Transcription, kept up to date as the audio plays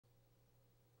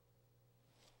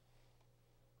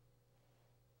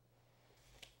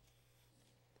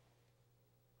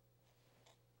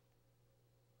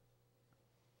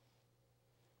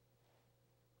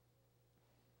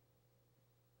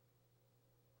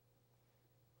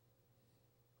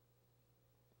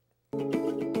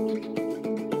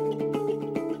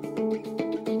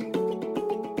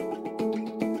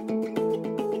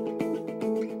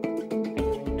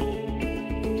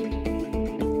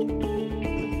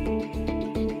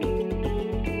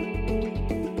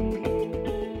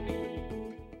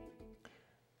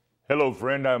Hello,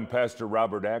 friend. I'm Pastor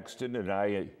Robert Axton, and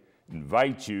I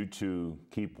invite you to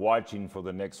keep watching for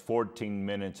the next 14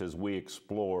 minutes as we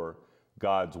explore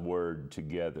God's Word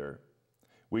together.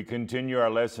 We continue our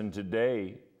lesson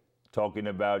today talking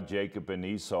about Jacob and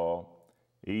Esau.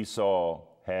 Esau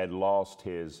had lost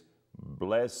his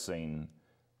blessing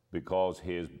because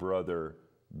his brother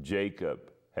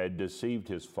Jacob had deceived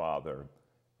his father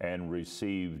and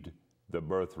received the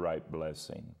birthright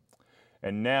blessing.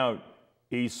 And now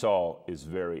Esau is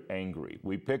very angry.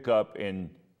 We pick up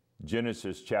in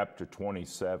Genesis chapter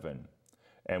 27,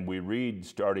 and we read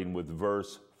starting with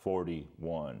verse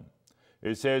 41.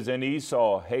 It says, "And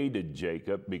Esau hated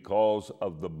Jacob because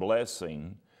of the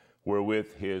blessing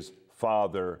wherewith his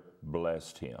father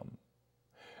blessed him.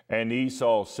 And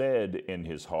Esau said in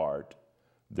his heart,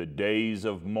 The days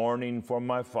of mourning for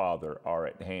my father are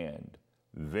at hand.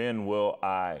 Then will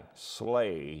I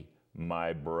slay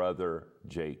my brother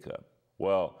Jacob."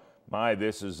 Well,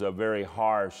 this is a very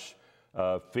harsh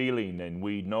feeling, and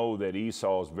we know that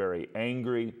Esau is very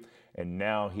angry, and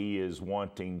now he is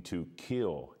wanting to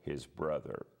kill his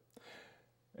brother.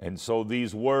 And so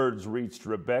these words reached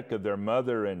Rebekah, their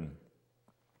mother, and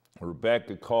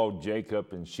Rebekah called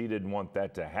Jacob, and she didn't want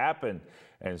that to happen.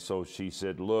 And so she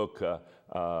said, "Look,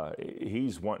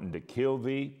 he's wanting to kill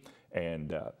thee,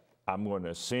 and I'm going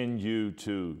to send you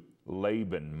to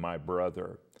Laban, my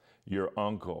brother, your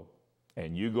uncle.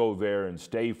 And you go there and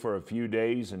stay for a few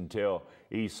days until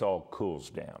Esau cools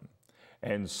down."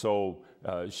 And so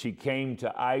she came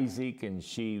to Isaac, and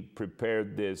she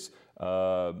prepared this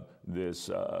thought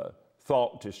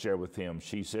to share with him.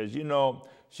 She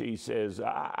says,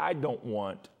 I don't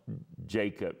want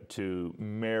Jacob to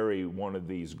marry one of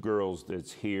these girls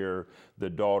that's here, the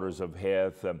daughters of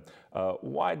Heth.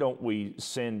 Why don't we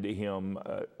send him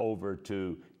over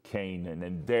to Canaan,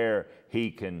 and there he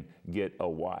can get a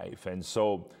wife? And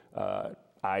so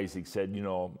Isaac said,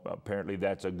 apparently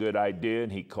that's a good idea.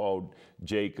 And he called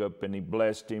Jacob and he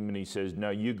blessed him, and he says,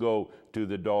 "Now you go to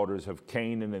the daughters of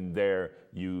Canaan, and there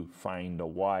you find a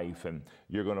wife, and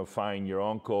you're going to find your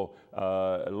uncle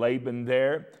Laban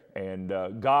there. And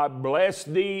God bless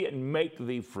thee and make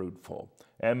thee fruitful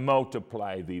and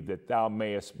multiply thee, that thou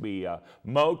mayest be a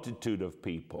multitude of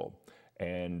people."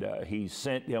 And he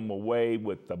sent him away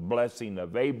with the blessing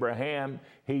of Abraham.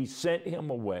 He sent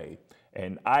him away.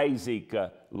 And Isaac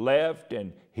left,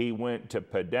 and he went to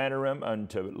Padanaram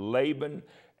unto Laban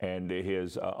and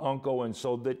his uncle. And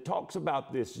so that talks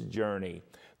about this journey.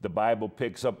 The Bible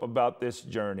picks up about this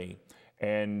journey.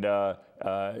 And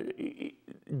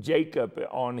Jacob,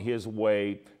 on his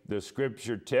way, the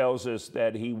scripture tells us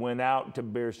that he went out to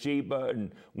Beersheba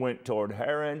and went toward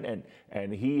Haran,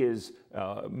 and he is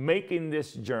making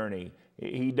this journey.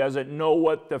 He doesn't know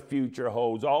what the future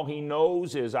holds. All he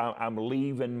knows is, I'm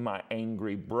leaving my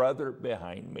angry brother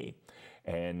behind me.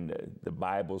 And the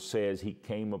Bible says he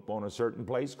came upon a certain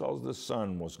place because the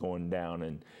sun was going down,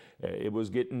 and it was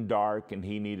getting dark, and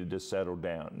he needed to settle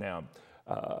down. Now,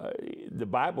 the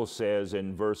Bible says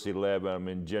in verse 11,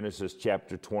 in Genesis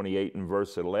chapter 28 and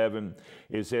verse 11,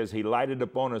 it says, "He lighted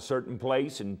upon a certain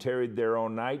place and tarried there all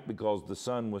night because the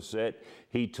sun was set.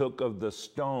 He took of the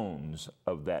stones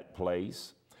of that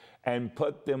place and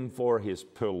put them for his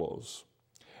pillows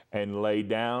and lay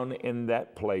down in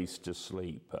that place to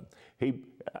sleep." It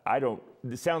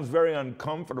sounds very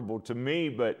uncomfortable to me,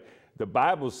 but the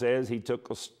Bible says he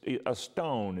took a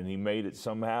stone and he made it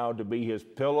somehow to be his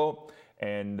pillow.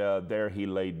 And there he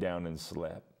laid down and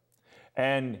slept.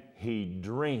 And he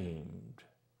dreamed.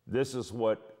 This is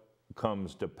what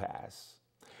comes to pass.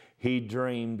 He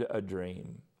dreamed a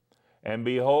dream. And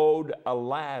behold, a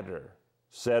ladder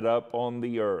set up on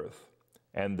the earth,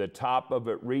 and the top of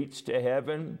it reached to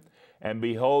heaven. And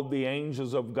behold, the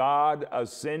angels of God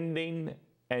ascending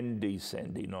and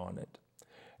descending on it.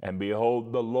 And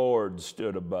behold, the Lord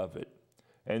stood above it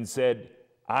and said,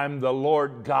 "I'm the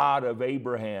Lord God of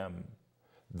Abraham,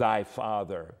 thy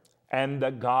father, and the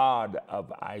God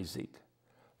of Isaac.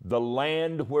 The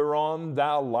land whereon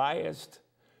thou liest,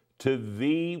 to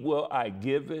thee will I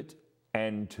give it,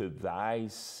 and to thy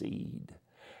seed.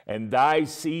 And thy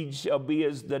seed shall be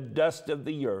as the dust of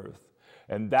the earth,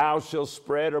 and thou shalt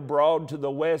spread abroad to the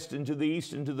west, and to the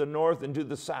east, and to the north, and to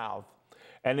the south.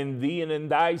 And in thee and in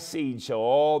thy seed shall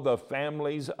all the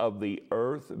families of the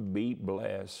earth be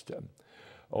blessed."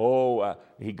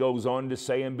 He goes on to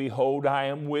say, "And behold, I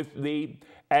am with thee,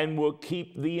 and will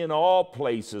keep thee in all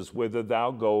places whither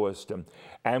thou goest,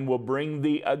 and will bring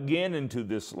thee again into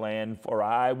this land, for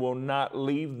I will not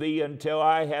leave thee until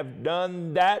I have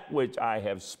done that which I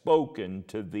have spoken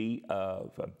to thee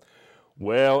of."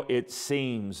 Well, it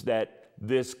seems that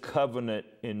this covenant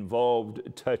involved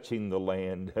touching the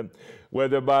land.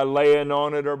 Whether by laying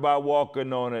on it or by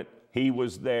walking on it, he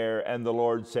was there, and the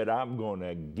Lord said, I'm going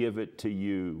to give it to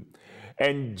you.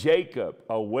 And Jacob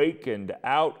awakened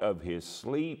out of his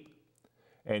sleep,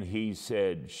 and he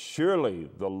said, surely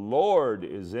the Lord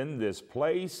is in this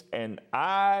place, and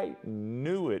I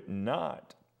knew it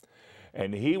not.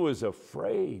 And he was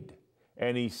afraid,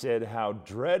 and he said, how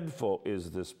dreadful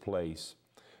is this place.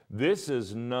 This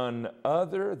is none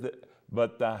other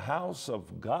but the house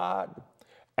of God,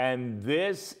 and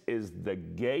this is the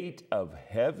gate of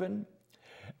heaven.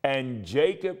 And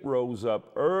Jacob rose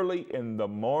up early in the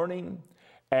morning,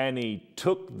 and he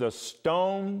took the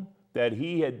stone that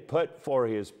he had put for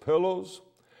his pillows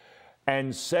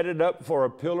and set it up for a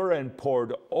pillar and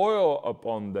poured oil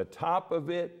upon the top of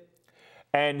it.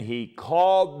 And he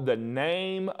called the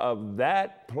name of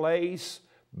that place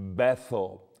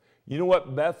Bethel. You know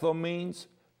what Bethel means?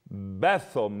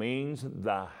 Bethel means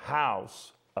the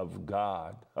house of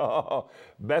God. Oh,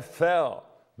 Bethel,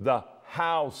 the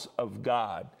house of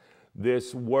God.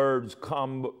 This words,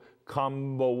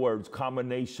 combo words,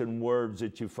 combination words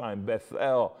that you find.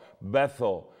 Bethel,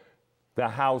 Bethel, the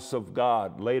house of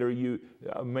God. Later,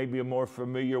 maybe a more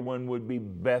familiar one would be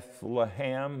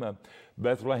Bethlehem.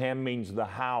 Bethlehem means the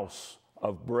house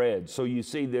of bread. So you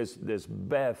see this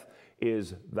Beth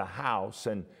is the house,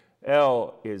 and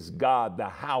El is God, the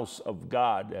house of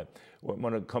God. We're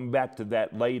going to come back to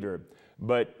that later.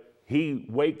 But he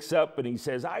wakes up and he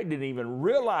says, I didn't even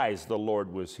realize the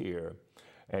Lord was here.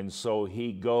 And so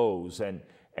he goes and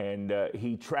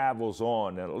he travels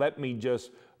on. And let me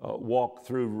just walk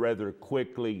through rather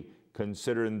quickly,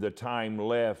 considering the time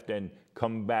left, and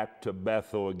come back to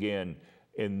Bethel again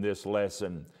in this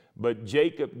lesson. But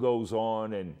Jacob goes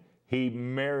on and he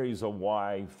marries a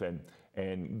wife,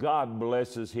 and God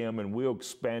blesses him, and we'll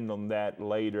expand on that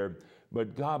later.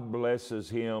 But God blesses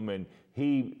him, and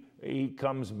he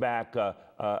comes back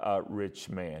a rich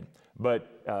man.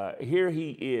 But here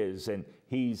he is, and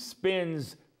he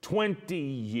spends 20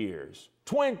 years.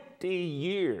 20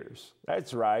 years.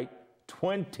 That's right.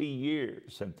 20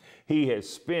 years. And he has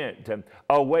spent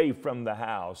away from the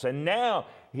house. And now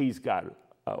he's got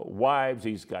wives,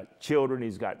 he's got children,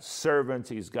 he's got servants,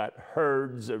 he's got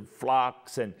herds of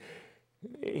flocks, and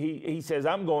he says,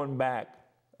 I'm going back.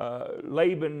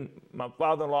 Laban, my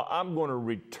father-in-law, I'm going to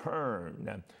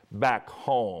return back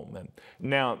home. And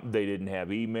now they didn't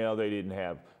have email, they didn't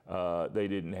have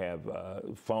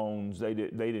phones, they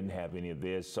didn't have any of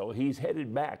this. So he's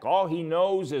headed back. All he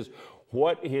knows is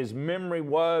what his memory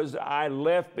was. I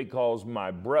left because my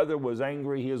brother was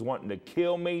angry. He was wanting to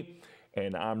kill me,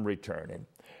 and I'm returning.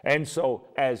 And so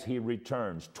as he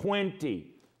returns,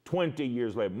 20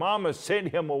 years later, Mama sent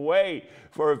him away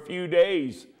for a few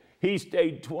days. He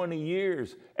stayed 20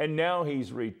 years, and now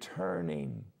he's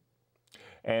returning.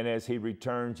 And as he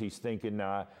returns, he's thinking,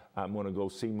 now I'm going to go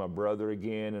see my brother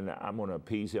again, and I'm going to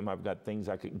appease him. I've got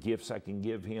gifts I can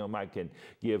give him. I can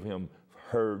give him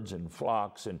herds and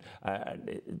flocks, and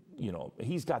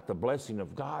he's got the blessing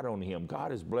of God on him.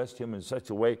 God has blessed him in such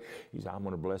a way. He's, I'm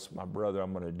going to bless my brother.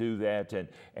 I'm going to do that.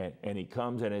 And he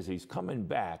comes, and as he's coming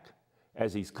back,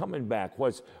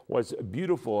 what's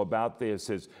beautiful about this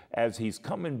is, as he's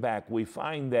coming back, we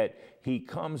find that he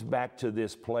comes back to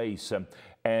this place,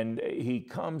 and he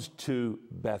comes to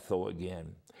Bethel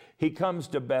again. He comes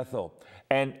to Bethel,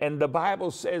 and the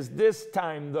Bible says this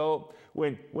time, though,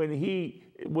 when he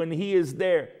is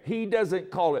there, he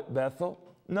doesn't call it Bethel.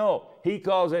 No, he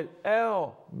calls it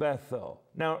El Bethel.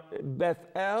 Now,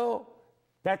 Bethel,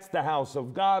 that's the house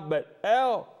of God, but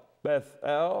El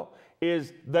Bethel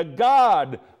is the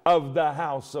God of the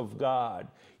house of God.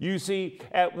 You see,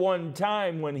 at one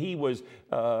time when he was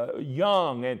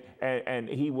young and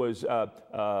he was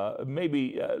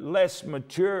maybe less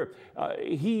mature,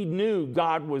 he knew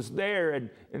God was there,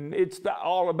 and it's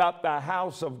all about the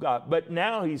house of God. But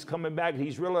now he's coming back,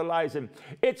 he's realizing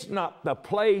it's not the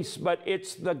place, but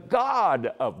it's the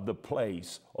God of the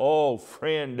place. Oh,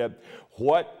 friend,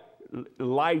 what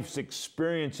life's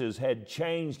experiences had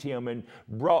changed him and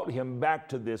brought him back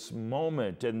to this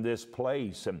moment and this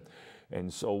place.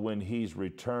 And so when he's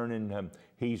returning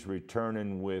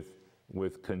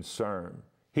with concern.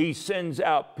 He sends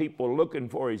out people looking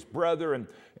for his brother,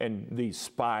 and these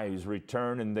spies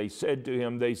return, and they said to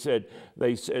him, they said,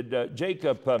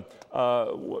 Jacob,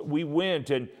 we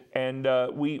went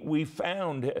we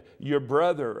found your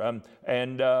brother.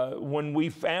 When we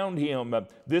found him,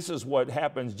 this is what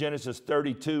happens. Genesis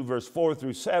 32, verse 4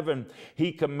 through 7.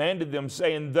 He commanded them,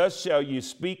 saying, thus shall you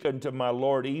speak unto my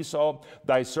lord Esau,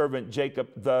 thy servant Jacob,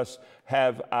 thus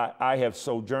have I have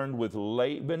sojourned with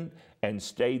Laban and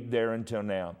stayed there until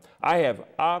now. I have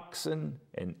oxen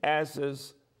and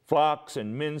asses, flocks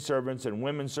and men servants and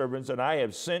women servants, and I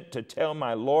have sent to tell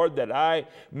my Lord that I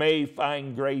may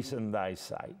find grace in thy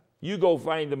sight. You go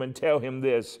find him and tell him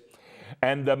this.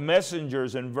 And the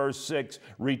messengers in verse 6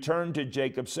 returned to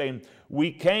Jacob, saying,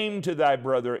 we came to thy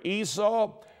brother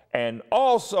Esau, and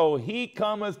also he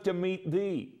cometh to meet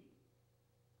thee.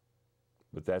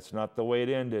 But that's not the way it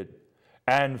ended.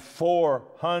 And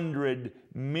 400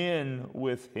 men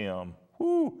with him.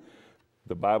 Whew.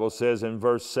 The Bible says in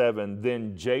verse 7,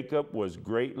 then Jacob was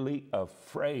greatly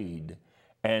afraid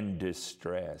and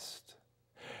distressed.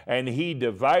 And he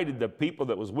divided the people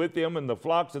that was with him and the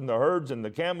flocks and the herds and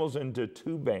the camels into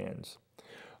two bands.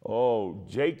 Oh,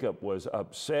 Jacob was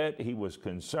upset. He was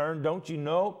concerned. Don't you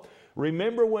know?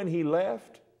 Remember when he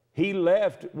left? He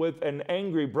left with an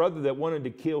angry brother that wanted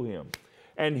to kill him.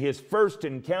 And his first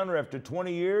encounter after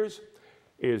 20 years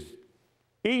is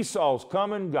Esau's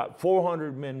coming, got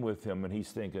 400 men with him, and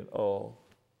he's thinking, oh,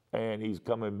 and he's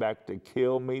coming back to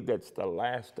kill me. That's the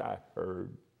last I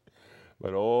heard.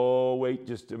 But oh, wait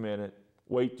just a minute.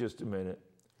 Wait just a minute.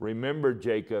 Remember,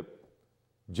 Jacob,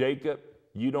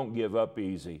 you don't give up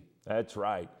easy. That's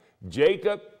right.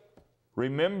 Jacob,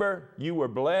 remember you were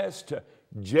blessed.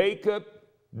 Jacob,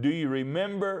 do you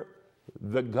remember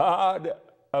the God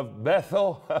of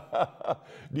Bethel?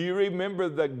 Do you remember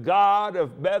the God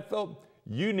of Bethel?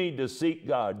 You need to seek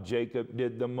God. Jacob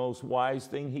did the most wise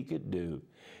thing he could do.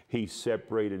 He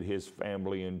separated his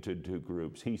family into two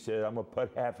groups. He said, I'm going to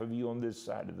put half of you on this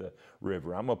side of the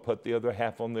river. I'm going to put the other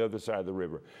half on the other side of the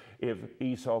river. If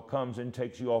Esau comes and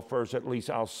takes you off first, at least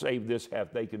I'll save this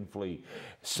half. They can flee.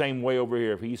 Same way over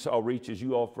here. If Esau reaches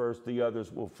you off first, the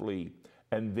others will flee.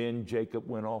 And then Jacob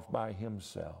went off by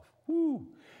himself. Whew.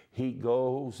 He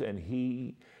goes and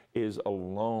he is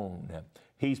alone.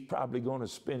 He's probably going to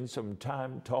spend some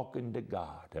time talking to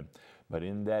God. But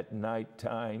in that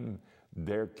nighttime,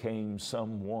 there came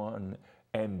someone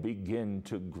and began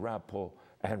to grapple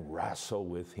and wrestle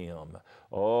with him.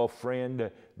 Oh, friend,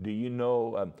 do you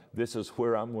know this is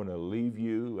where I'm going to leave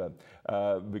you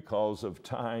because of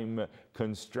time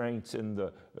constraints in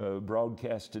the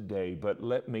broadcast today. But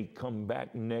let me come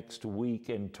back next week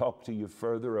and talk to you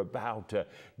further about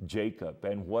Jacob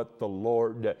and what the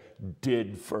Lord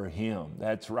did for him.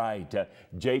 That's right.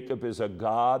 Jacob is a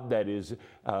God that is,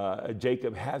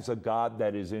 Jacob has a God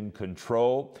that is in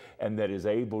control and that is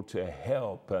able to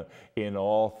help in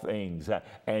all things.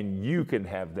 And you can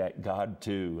have that God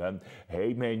too.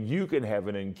 Amen. You can have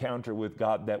an encounter with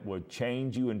God that will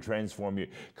change you and transform you.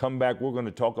 Come back. We're going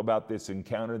to talk about this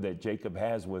encounter that Jacob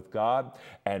has with God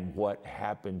and what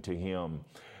happened to him.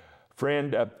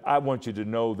 Friend, I want you to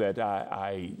know that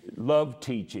I love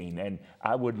teaching, and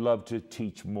I would love to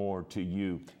teach more to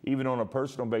you. Even on a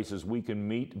personal basis, we can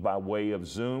meet by way of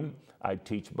Zoom. I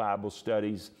teach Bible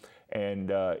studies,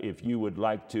 and if you would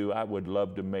like to, I would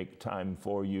love to make time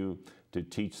for you to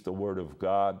teach the Word of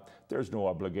God. There's no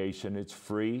obligation. It's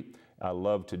free. I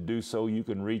love to do so. You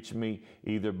can reach me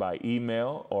either by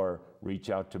email or reach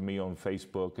out to me on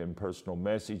Facebook and personal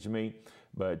message me.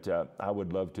 But I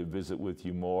would love to visit with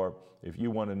you more. If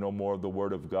you want to know more of the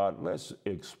Word of God, let's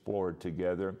explore it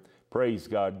together. Praise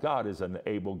God. God is an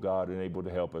able God and able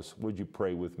to help us. Would you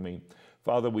pray with me?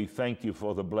 Father, we thank you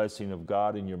for the blessing of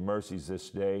God and your mercies this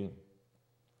day.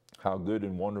 How good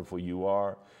and wonderful you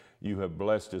are. You have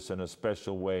blessed us in a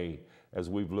special way as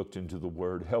we've looked into the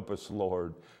Word. Help us,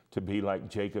 Lord, to be like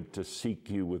Jacob, to seek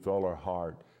you with all our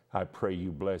heart. I pray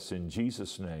you bless in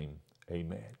Jesus' name.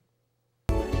 Amen.